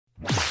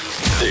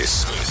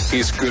This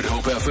is Good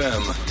Hope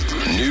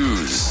FM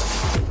News.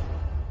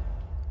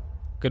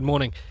 Good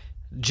morning.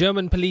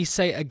 German police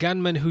say a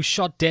gunman who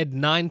shot dead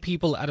 9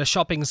 people at a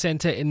shopping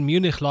centre in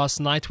Munich last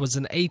night was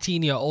an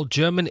 18-year-old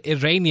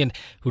German-Iranian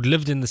who'd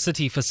lived in the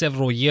city for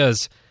several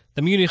years.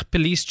 The Munich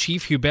police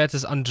chief,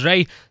 Hubertus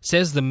André,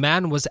 says the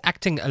man was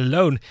acting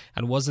alone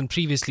and wasn't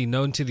previously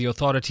known to the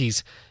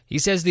authorities. He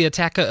says the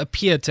attacker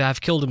appeared to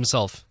have killed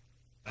himself.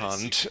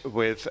 And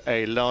with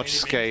a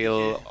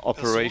large-scale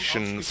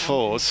operation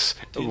force,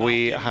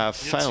 we have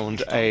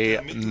found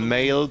a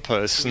male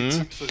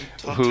person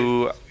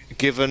who,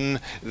 given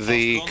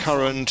the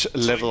current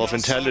level of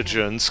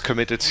intelligence,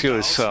 committed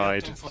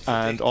suicide.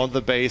 And on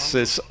the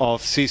basis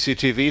of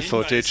CCTV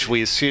footage,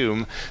 we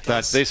assume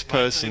that this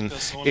person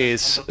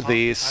is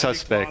the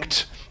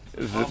suspect.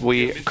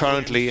 We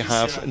currently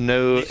have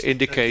no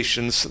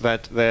indications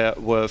that there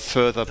were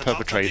further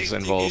perpetrators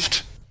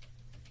involved.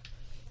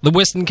 The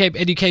Western Cape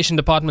Education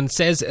Department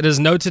says it has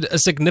noted a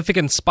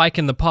significant spike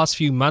in the past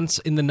few months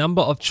in the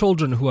number of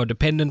children who are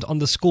dependent on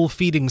the school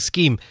feeding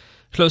scheme.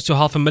 Close to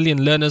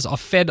 500,000 learners are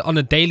fed on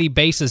a daily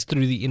basis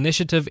through the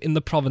initiative in the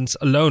province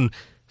alone.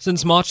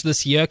 Since March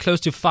this year,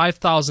 close to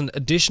 5,000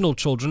 additional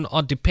children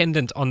are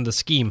dependent on the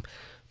scheme.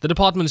 The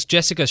department's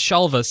Jessica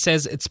Shalver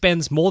says it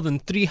spends more than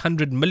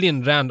 300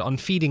 million rand on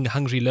feeding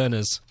hungry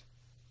learners.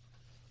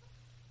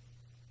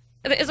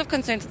 It is of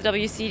concern to the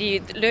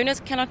WCD. Learners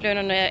cannot learn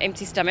on an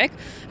empty stomach.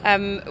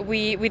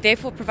 We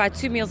therefore provide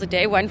 2 meals a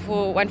day, one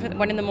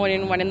in the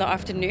morning and one in the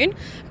afternoon.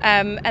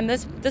 And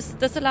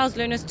this allows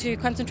learners to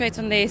concentrate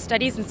on their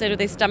studies instead of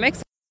their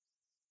stomachs.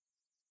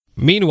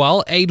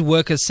 Meanwhile, aid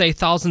workers say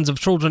thousands of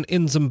children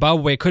in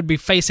Zimbabwe could be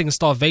facing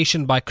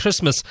starvation by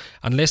Christmas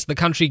unless the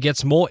country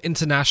gets more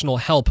international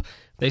help.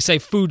 They say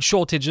food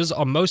shortages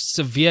are most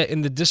severe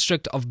in the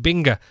district of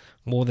Binga.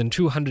 More than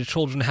 200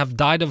 children have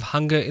died of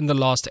hunger in the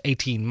last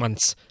 18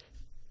 months.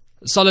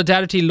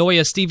 Solidarity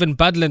lawyer Stephen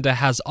Budlander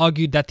has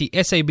argued that the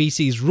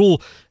SABC's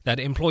rule that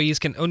employees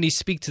can only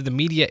speak to the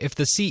media if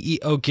the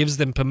CEO gives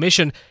them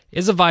permission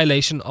is a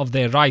violation of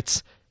their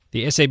rights.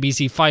 The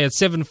SABC fired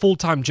 7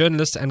 full-time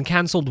journalists and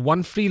cancelled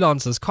 1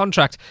 freelancer's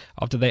contract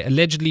after they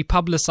allegedly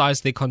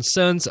publicised their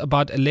concerns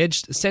about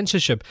alleged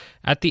censorship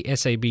at the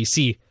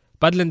SABC.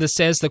 Budlander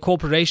says the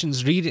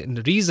corporation's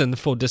reason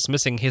for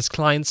dismissing his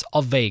clients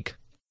are vague.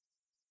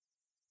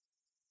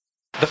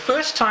 The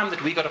first time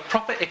that we got a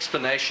proper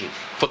explanation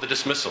for the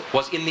dismissal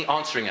was in the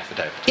answering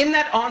affidavit. In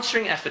that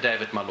answering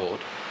affidavit, my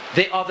lord,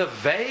 there are the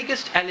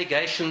vaguest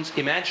allegations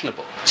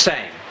imaginable,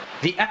 saying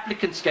the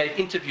applicants gave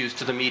interviews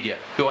to the media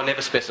who are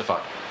never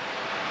specified.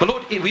 My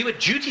lord, we were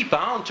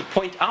duty-bound to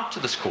point out to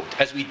this court,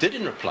 as we did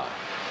in reply,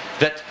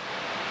 that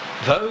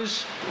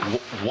those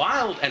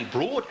wild and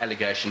broad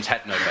allegations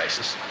had no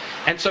basis.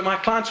 And so my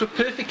clients were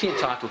perfectly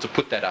entitled to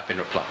put that up in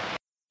reply.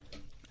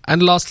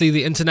 And lastly,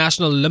 the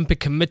International Olympic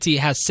Committee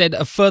has said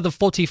a further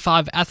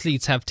 45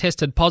 athletes have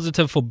tested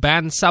positive for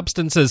banned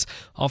substances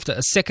after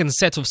a second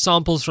set of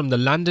samples from the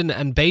London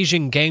and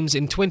Beijing Games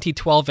in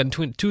 2012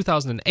 and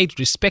 2008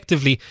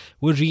 respectively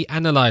were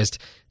reanalyzed.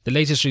 The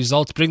latest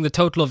results bring the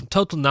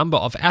total number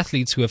of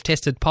athletes who have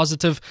tested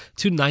positive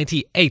to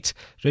 98.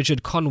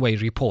 Richard Conway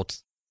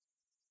reports.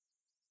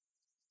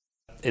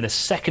 In a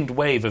second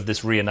wave of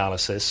this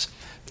reanalysis,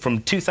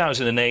 from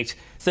 2008,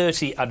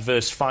 30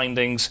 adverse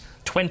findings,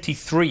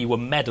 23 were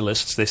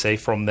medalists, they say,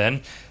 from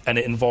them, and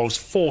it involves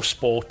 4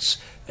 sports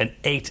and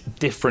 8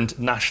 different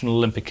National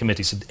Olympic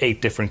Committees,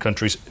 8 different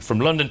countries. From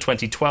London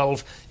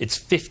 2012, it's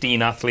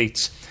 15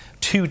 athletes,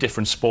 2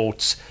 different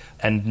sports,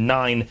 and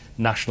 9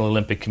 National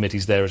Olympic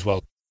Committees there as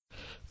well.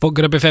 For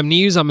Good Hope FM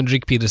News, I'm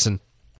Hendrik Peterson.